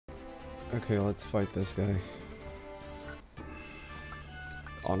Okay, let's fight this guy.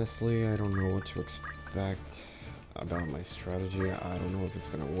 Honestly, I don't know what to expect about my strategy. I don't know if it's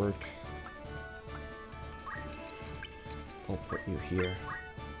gonna work. I'll put you here.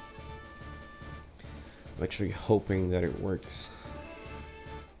 I'm actually hoping that it works.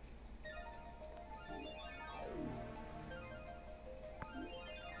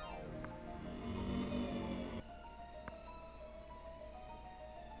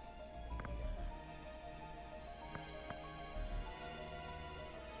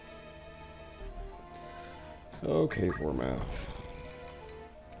 Okay, format.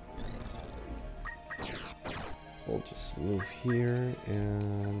 We'll just move here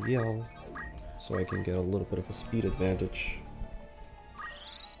and yell so I can get a little bit of a speed advantage.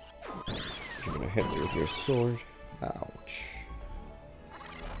 You're gonna hit me with your sword. Ouch.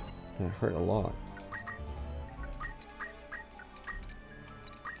 That hurt a lot.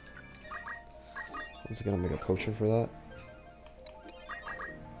 Is it gonna make a potion for that?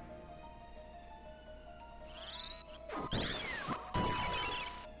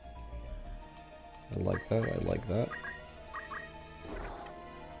 I like that, I like that.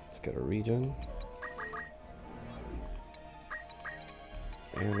 Let's get a regen.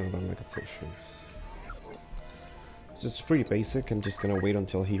 And I'm gonna make a potion. It's pretty basic. I'm just gonna wait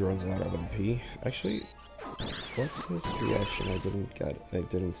until he runs out of MP. Actually, what's his reaction? I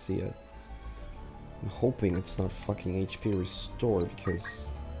didn't see it. I'm hoping it's not fucking HP restore, because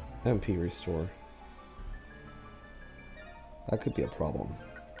MP restore. That could be a problem.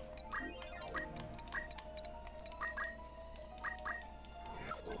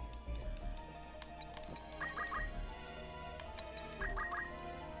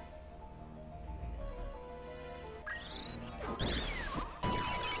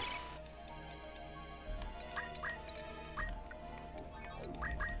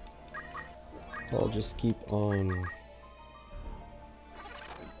 I'll just keep on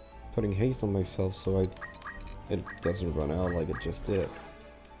putting haste on myself so it doesn't run out like it just did.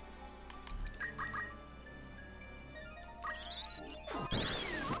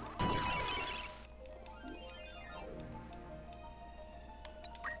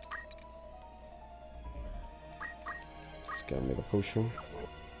 Just gotta make a potion.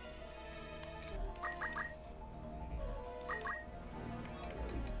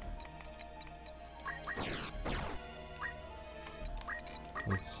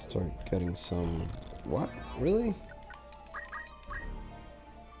 Let's start getting some... What? Really?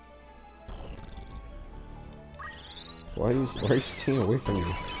 Why are you staying away from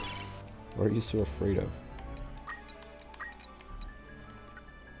me? What are you so afraid of?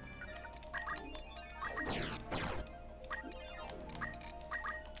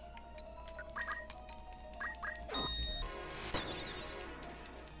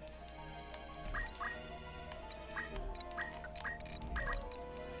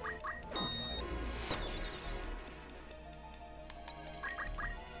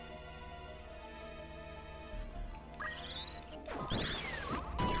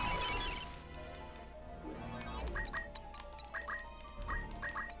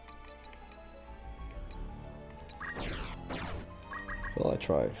 Well, I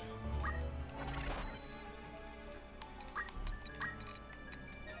tried.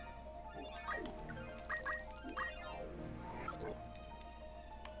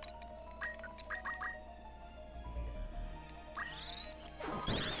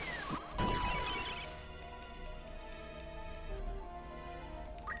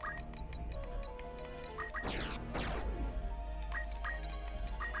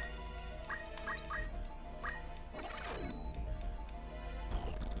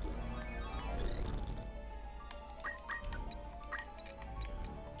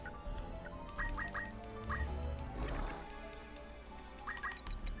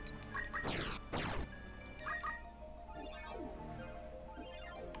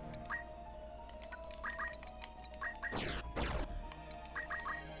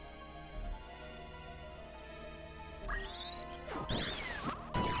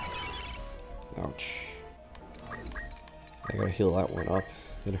 Ouch. I gotta heal that one up.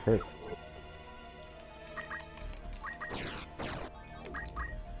 It hurt.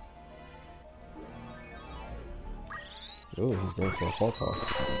 Oh, he's going for a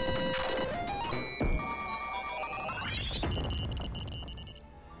Holocaust.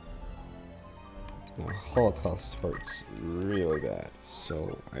 Now, Holocaust hurts really bad,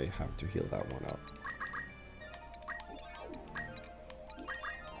 so I have to heal that one up.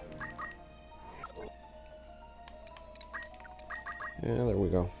 Yeah, there we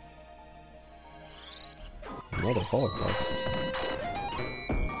go. Another Holocaust.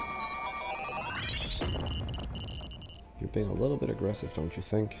 being a little bit aggressive, don't you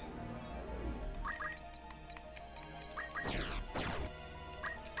think?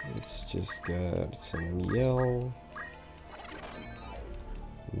 Let's just get some yell.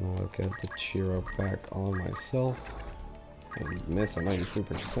 Now I'll get the cheer up back on myself. And miss a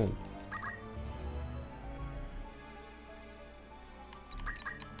 93%.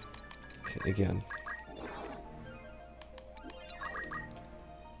 Okay, again.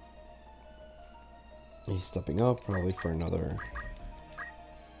 He's stepping up, probably for another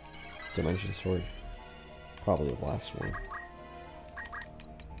dimension sword. Probably the last one.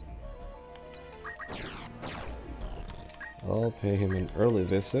 I'll pay him an early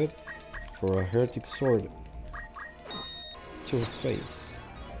visit for a heretic sword to his face.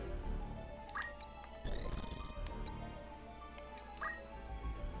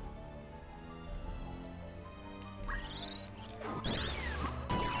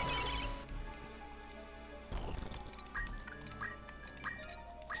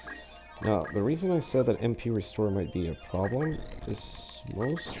 Now, the reason I said that MP restore might be a problem is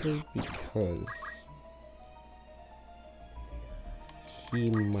mostly because he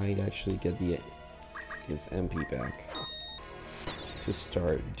might actually get his MP back to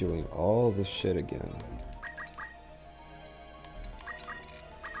start doing all this shit again.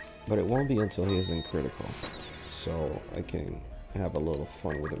 But it won't be until he is in critical, so I can have a little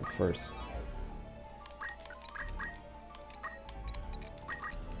fun with him first.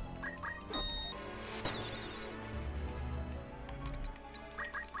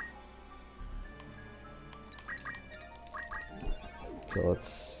 Okay,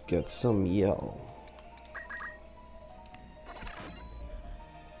 let's get some yell.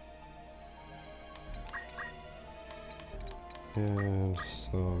 And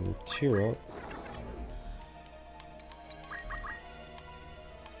some cheer up.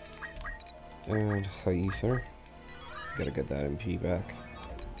 And high ether. Gotta get that MP back.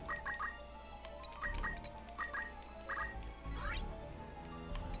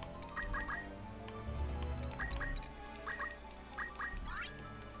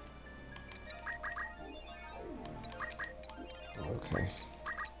 Okay.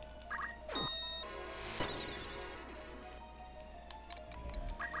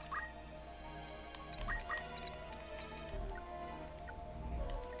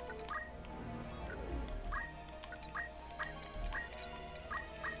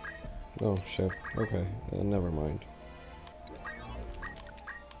 Oh shit, okay, never mind.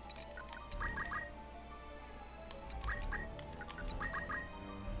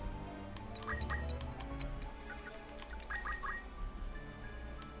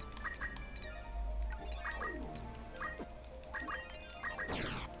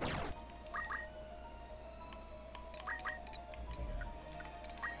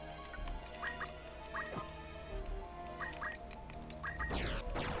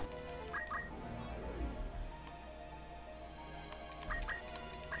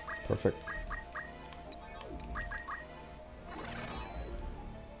 Perfect.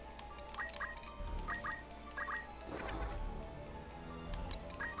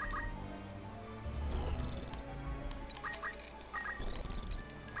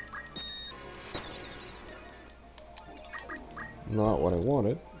 Not what I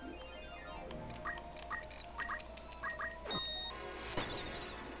wanted.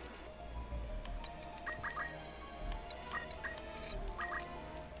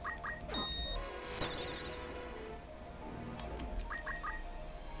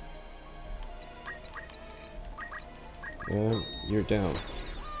 And you're down.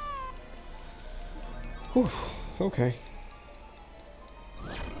 Whew, okay.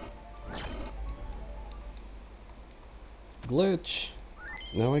 Glitch.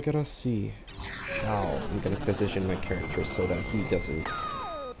 Now I gotta see how I'm gonna position my character so that he doesn't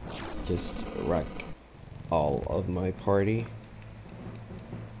just wreck all of my party.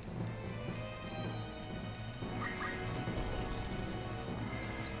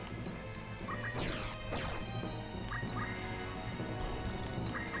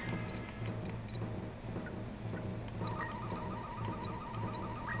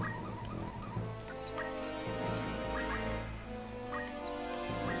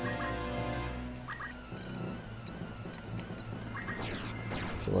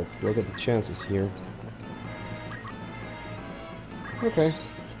 So let's look at the chances here. Okay.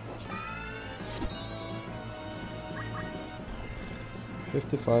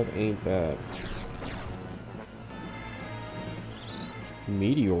 55 ain't bad.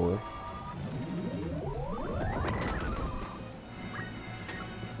 Meteor.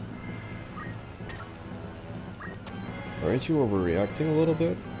 Aren't you overreacting a little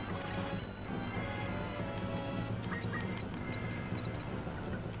bit?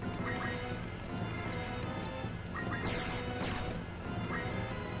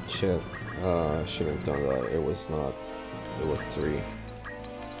 shit. I shouldn't have done that. It was not. It was 3.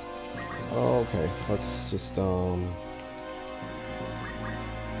 Oh, okay. Let's just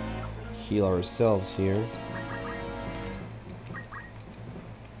heal ourselves here.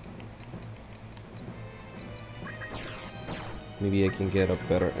 Maybe I can get a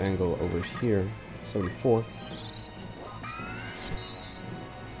better angle over here. 74.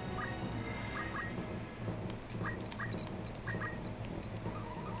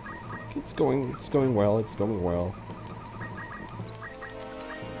 It's going well, it's going well.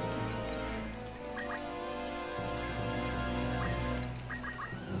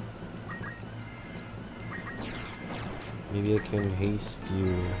 Maybe I can haste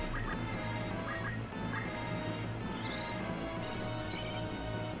you.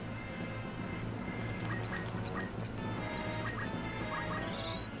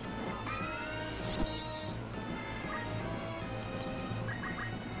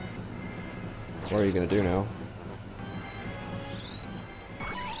 What are you gonna do now?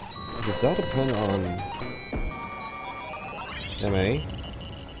 Does that depend on MA?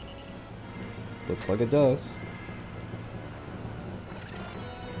 Looks like it does.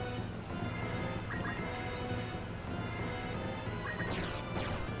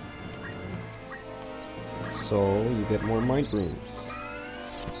 So you get more mind rooms.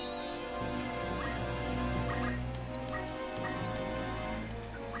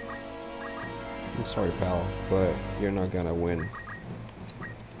 I'm sorry, pal, but you're not gonna win.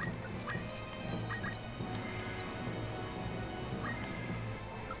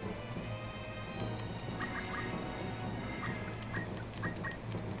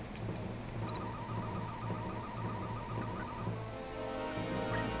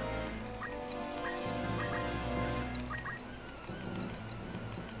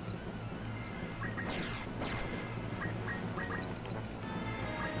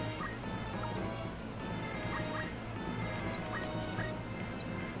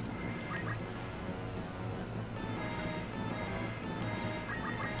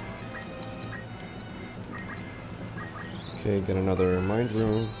 Okay, get another mind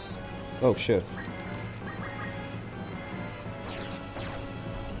room. Oh shit.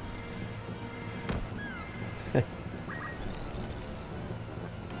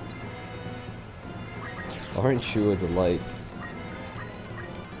 Aren't you a delight?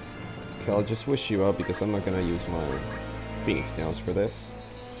 Okay, I'll just wish you up because I'm not gonna use my Phoenix Downs for this.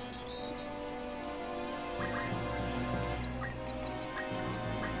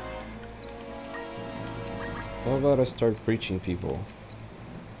 How about I start preaching people?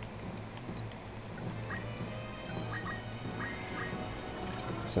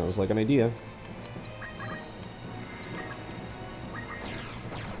 Sounds like an idea.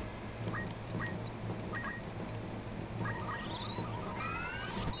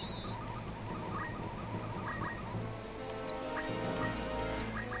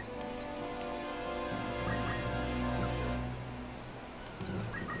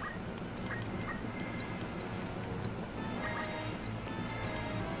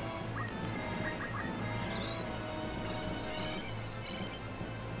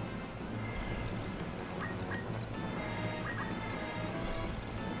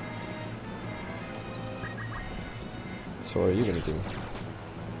 So what are you gonna do?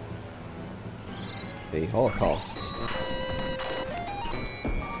 A Holocaust.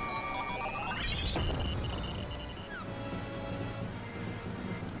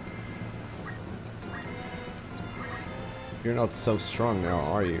 You're not so strong now,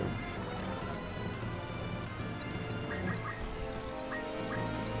 are you?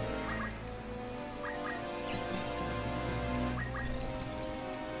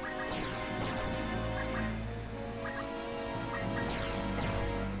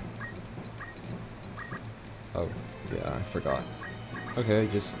 Oh, yeah, I forgot. Okay,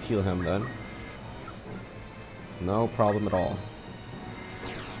 just heal him then. No problem at all.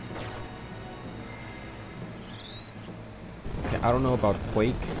 Okay, I don't know about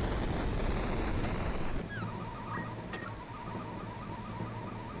Quake.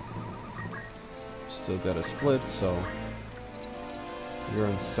 Still got a split, so you're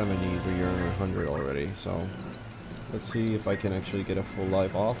on 70, but you're on 100 already, so let's see if I can actually get a full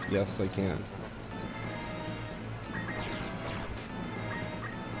life off. Yes, I can.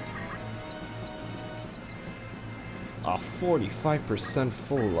 Ah, 45%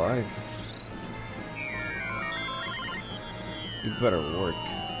 full life. You better work.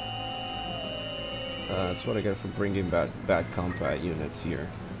 That's what I get for bringing back combat units here.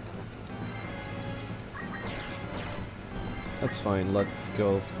 That's fine. Let's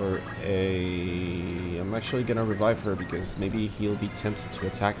go for a... I'm actually gonna revive her because maybe he'll be tempted to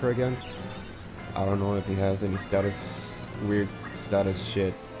attack her again. I don't know if he has any status... weird status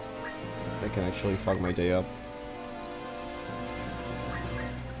shit that can actually fuck my day up.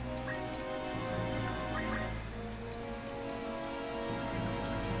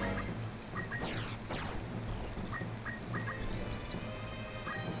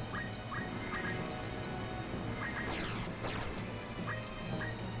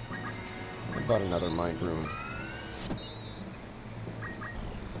 About another mind rune.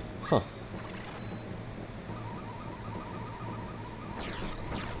 Huh.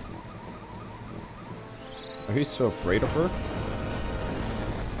 Are you so afraid of her?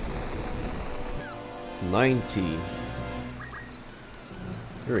 90.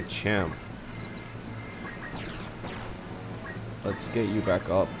 You're a champ. Let's get you back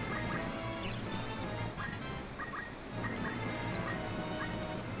up.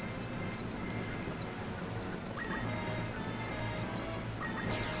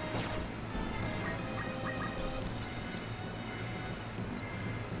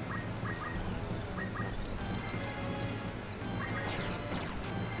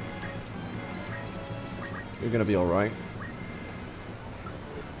 You're gonna be alright.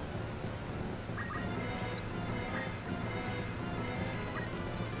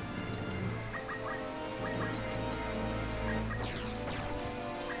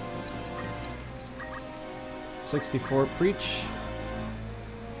 .64 preach.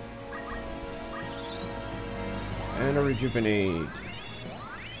 And a rejuvenate.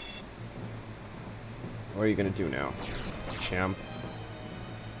 What are you gonna do now, champ?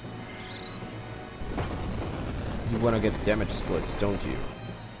 You want to get damage splits, don't you?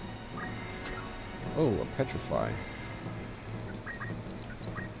 Oh, a petrify.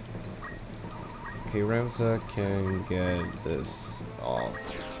 Okay, Ramza can get this off.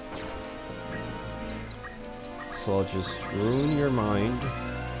 So I'll just ruin your mind.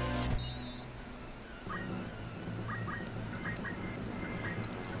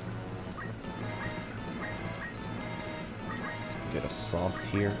 Get a soft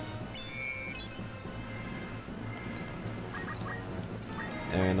here.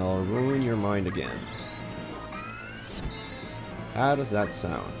 And I'll ruin your mind again. How does that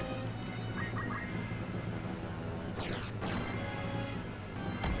sound?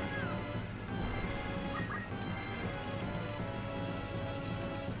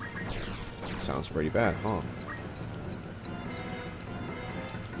 Sounds pretty bad, huh?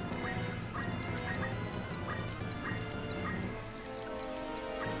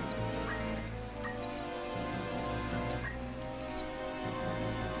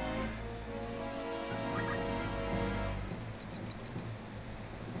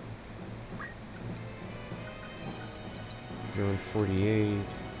 Going 48.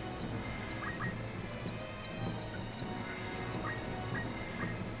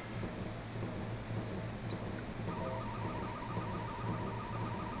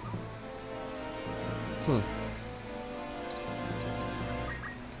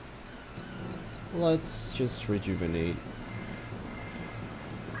 Let's just rejuvenate.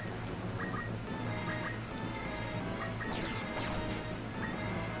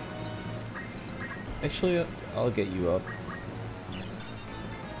 Actually, I'll get you up.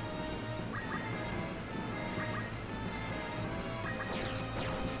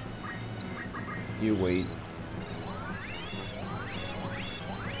 You wait.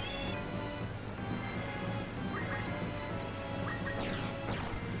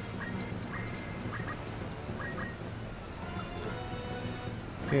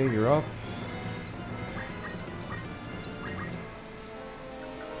 Okay, you're up.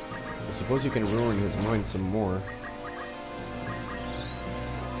 I suppose you can ruin his mind some more.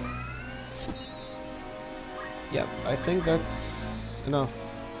 Yep, I think that's enough.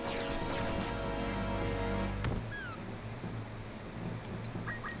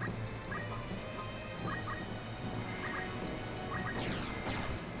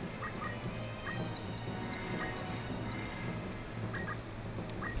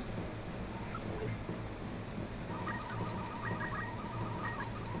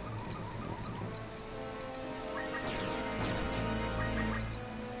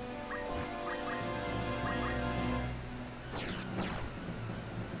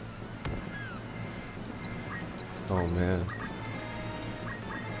 Oh man.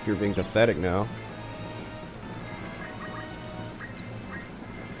 You're being pathetic now.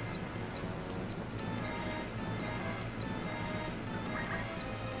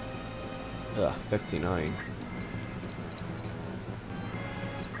 Ugh, 59.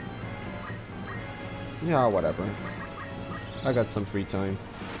 Yeah, whatever. I got some free time.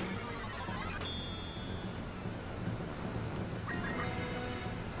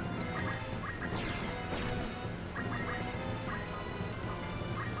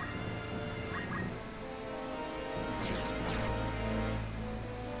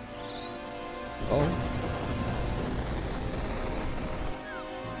 Oh.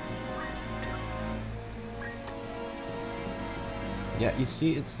 Yeah, you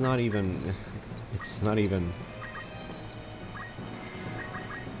see, it's not even... It's not even...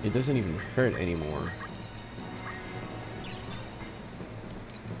 It doesn't even hurt anymore.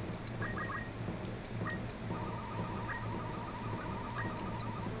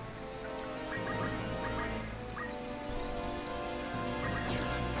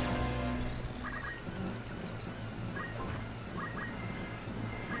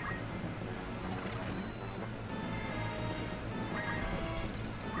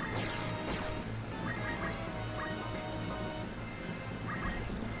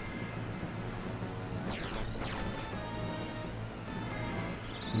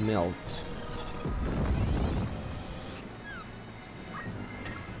 Melt.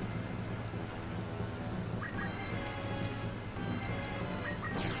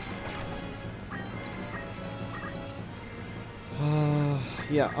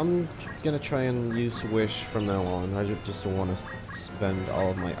 Yeah, I'm gonna try and use Wish from now on. I just don't want to spend all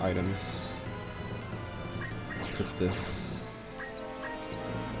of my items with this.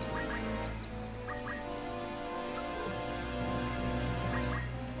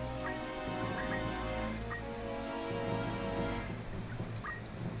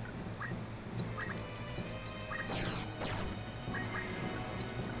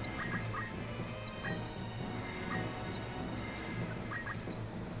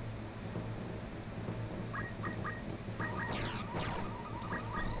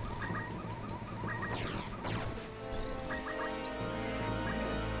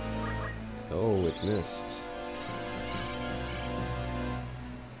 Oh, it missed.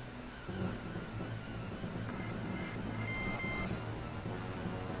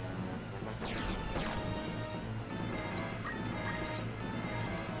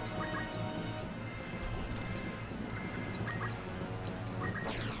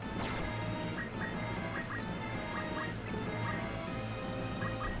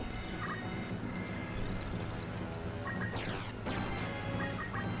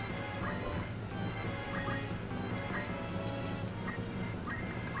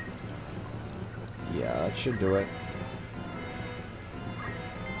 Yeah, that should do it.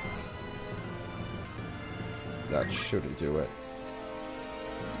 That shouldn't do it.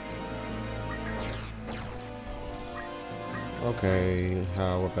 Okay,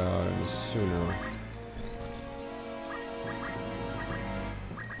 how about an Asuno?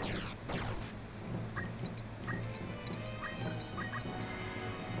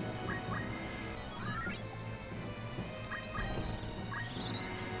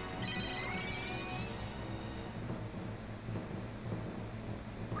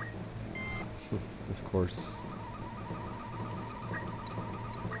 Of course.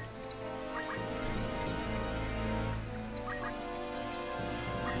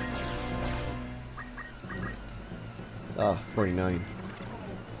 Ah, 49.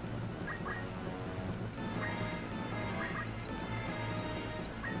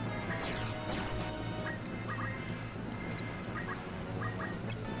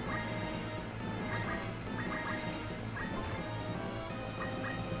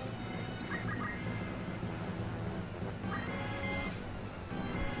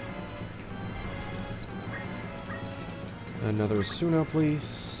 Another Asuno,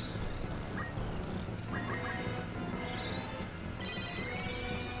 please.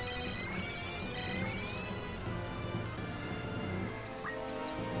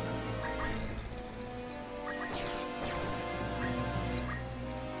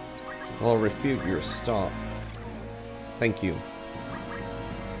 I'll refute your stop. Thank you.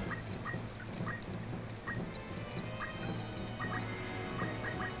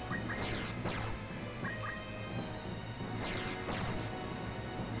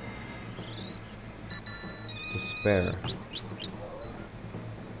 Despair.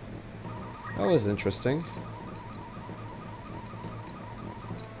 That was interesting.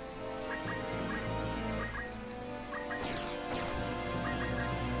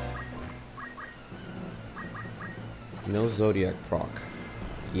 No Zodiac proc.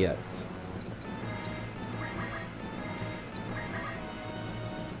 Yet.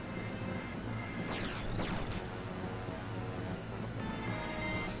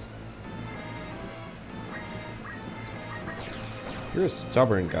 You're a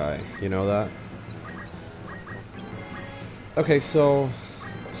stubborn guy, you know that? Okay, so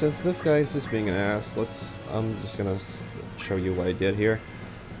since this guy is just being an ass, I'm just gonna show you what I did here.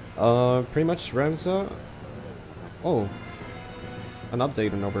 Pretty much Ramza. Oh, an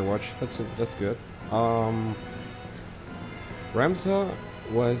update on Overwatch. That's good. Ramza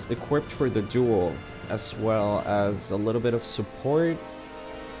was equipped for the duel, as well as a little bit of support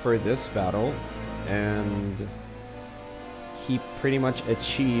for this battle, and he pretty much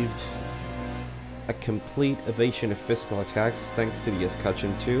achieved a complete evasion of physical attacks thanks to the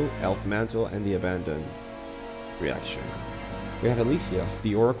Escutcheon 2, Elf Mantle, and the Abandon reaction. We have Alicia,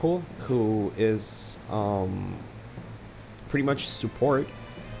 the Oracle, who is pretty much support,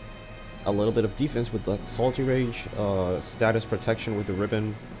 a little bit of defense with that Salty Rage, status protection with the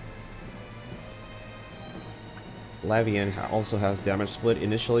Ribbon. Lavian also has damage split.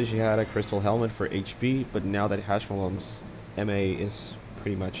 Initially she had a Crystal Helmet for HP, but now that Hashmalom's MA is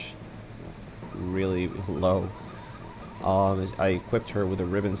pretty much really low, I equipped her with a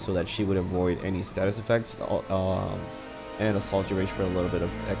Ribbon so that she would avoid any status effects, and a Salty Rage for a little bit of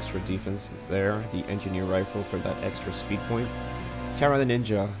extra defense there, the Engineer Rifle for that extra speed point. Tara the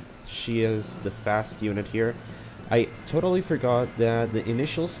Ninja, she is the fast unit here. I totally forgot that the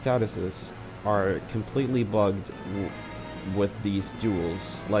initial statuses are completely bugged with these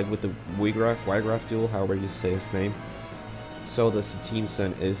duels, like with the Wygraf duel, however you say his name. So the Satine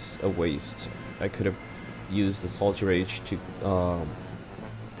Sun is a waste. I could have used the Salty Rage to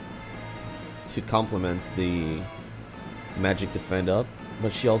complement the Magic Defend up,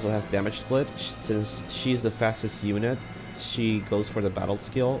 but she also has damage split. Since she's the fastest unit, she goes for the battle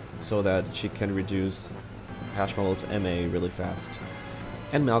skill so that she can reduce Hashmalot's MA really fast.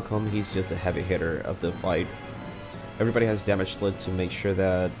 And Malcolm, he's just a heavy hitter of the fight. Everybody has damage split to make sure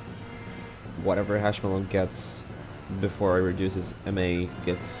that whatever Hashmalot gets before he reduces MA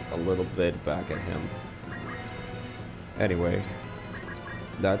gets a little bit back at him. Anyway,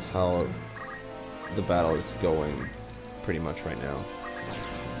 that's how the battle is going pretty much right now.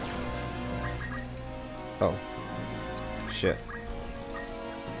 Oh. Shit.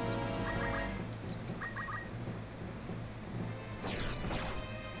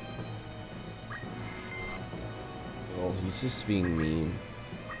 Oh, he's just being mean.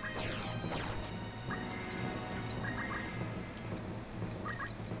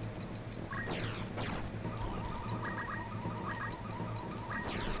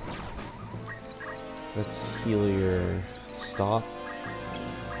 Let's heal your stop.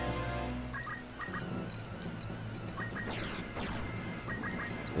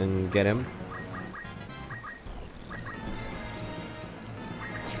 And get him.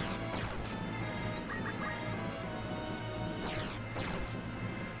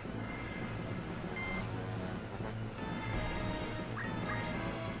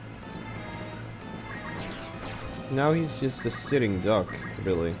 Now he's just a sitting duck,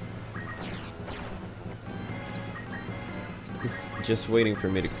 really. He's just waiting for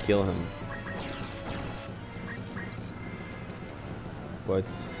me to kill him. But,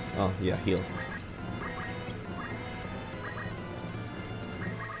 oh yeah, heal.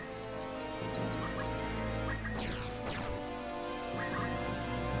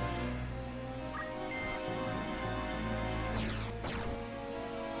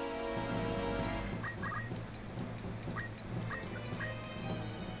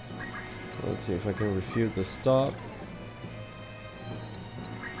 Let's see if I can refute the stop.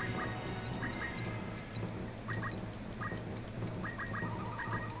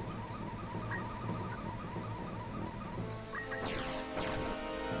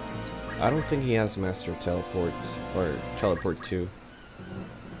 I don't think he has Master Teleport, or Teleport 2.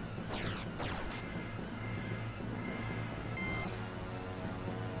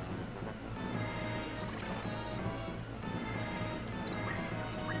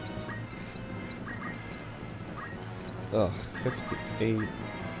 Ugh, 58.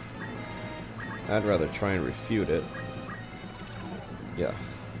 I'd rather try and refute it. Yeah.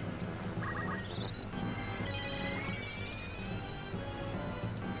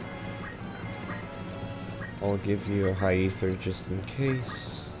 I'll give you a high ether just in case.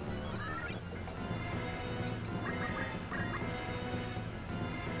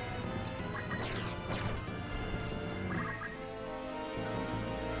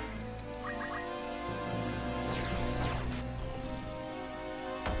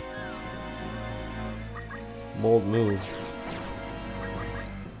 Bold move.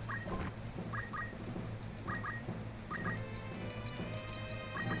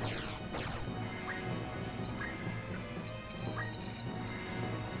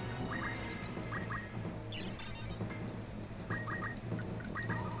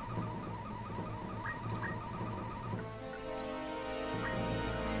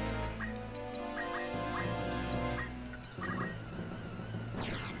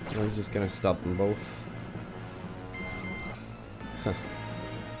 So he's just gonna stop them both. Huh.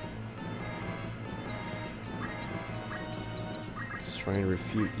 Let's try and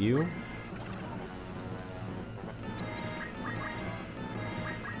refute you.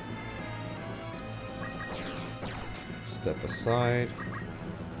 Step aside.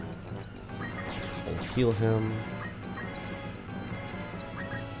 I'll heal him.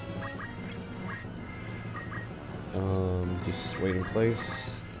 Just wait in place.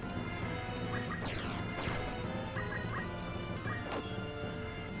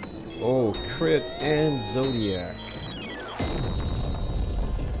 Oh, crit and Zodiac.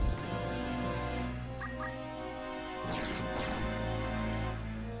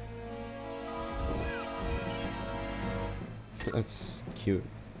 That's cute.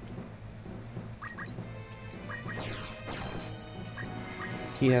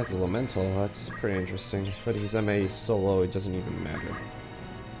 He has Elemental, that's pretty interesting, but his MA is so low it doesn't even matter.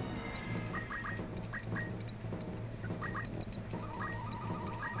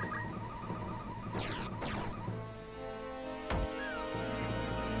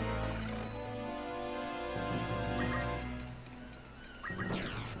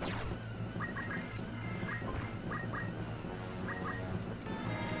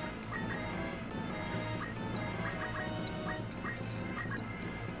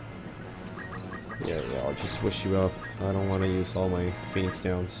 Yeah, I'll just wish you up. I don't want to use all my Phoenix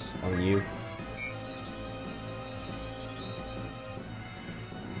Downs on you.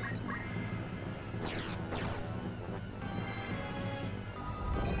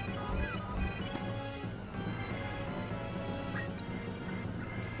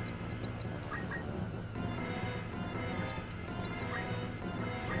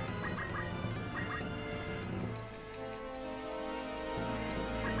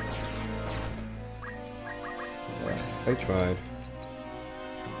 I tried.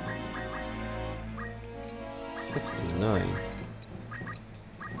 59.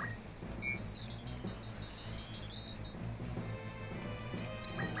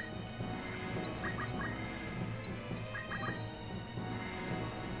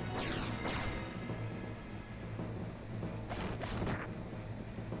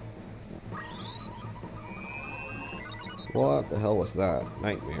 What the hell was that?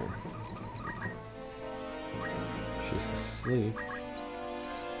 Nightmare. She's asleep.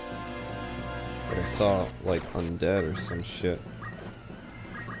 But I saw, like, undead or some shit.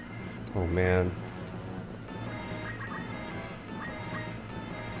 Oh man.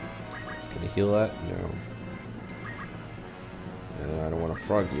 Can you heal that? No. And I don't want to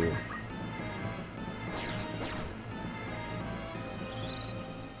frog you.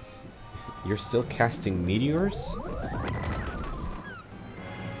 You're still casting meteors?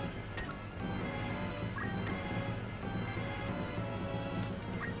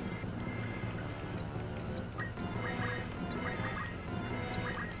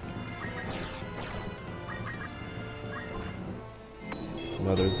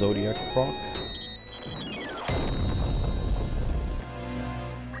 Another Zodiac proc.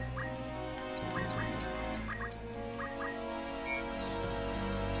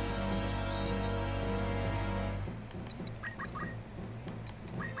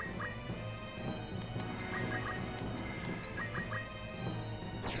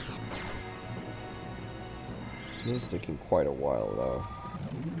 This is taking quite a while though.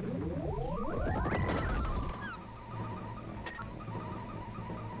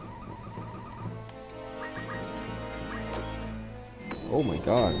 Oh my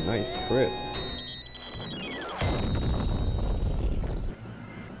god, nice crit.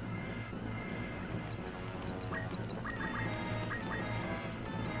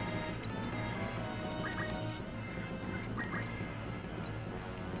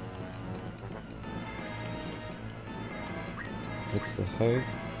 What's the height?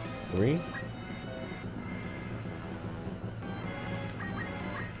 3?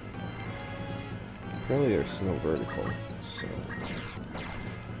 Apparently there's no vertical, so...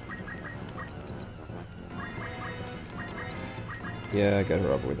 Yeah, I got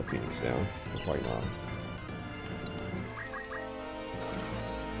her up with a Phoenix down. Why not?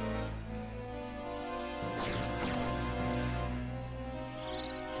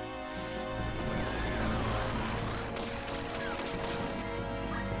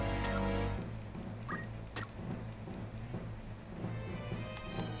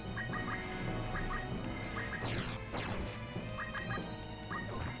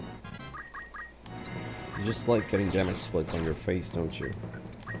 You just like getting damage splits on your face, don't you?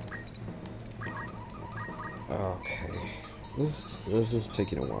 Okay. This is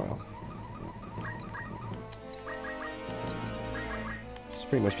taking a while. Just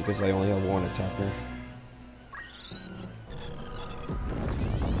Pretty much because I only have one attacker.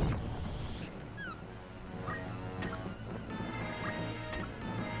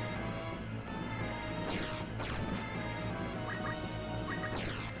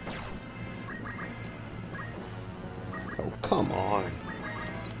 Oh, come on.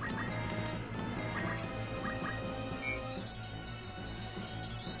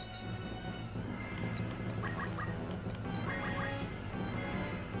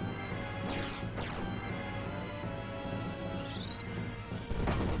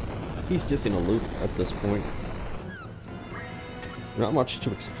 He's just in a loop at this point. Not much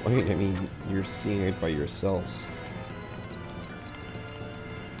to explain, I mean, you're seeing it by yourselves.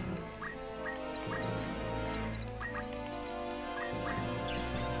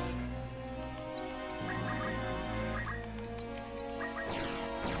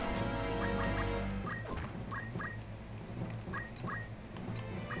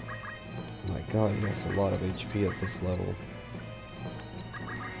 My god, he has a lot of HP at this level.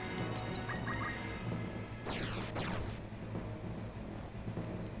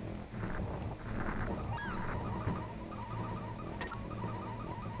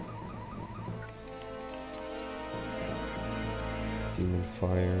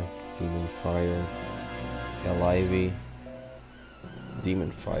 Demon Fire, Hell Ivy,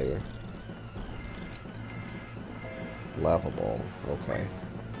 Demon Fire, Lava Ball, okay.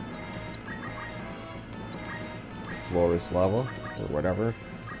 Florist Lava, or whatever.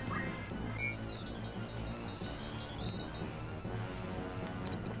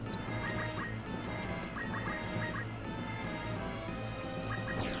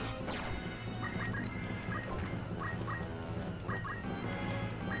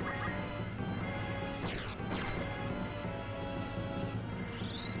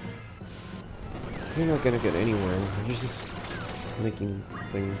 You're not gonna get anywhere. You're just making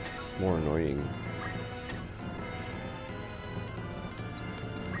things more annoying.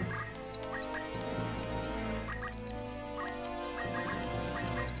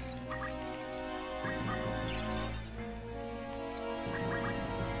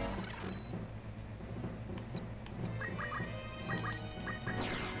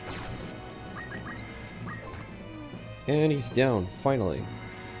 And he's down, finally.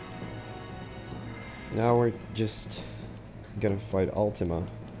 Now we're just gonna fight Ultima.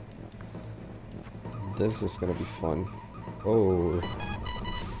 This is gonna be fun. Oh.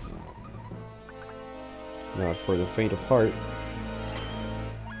 Not for the faint of heart.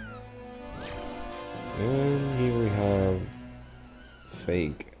 And here we have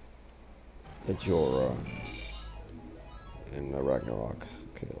Fake, Ajora, and Ragnarok.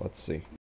 Okay, let's see.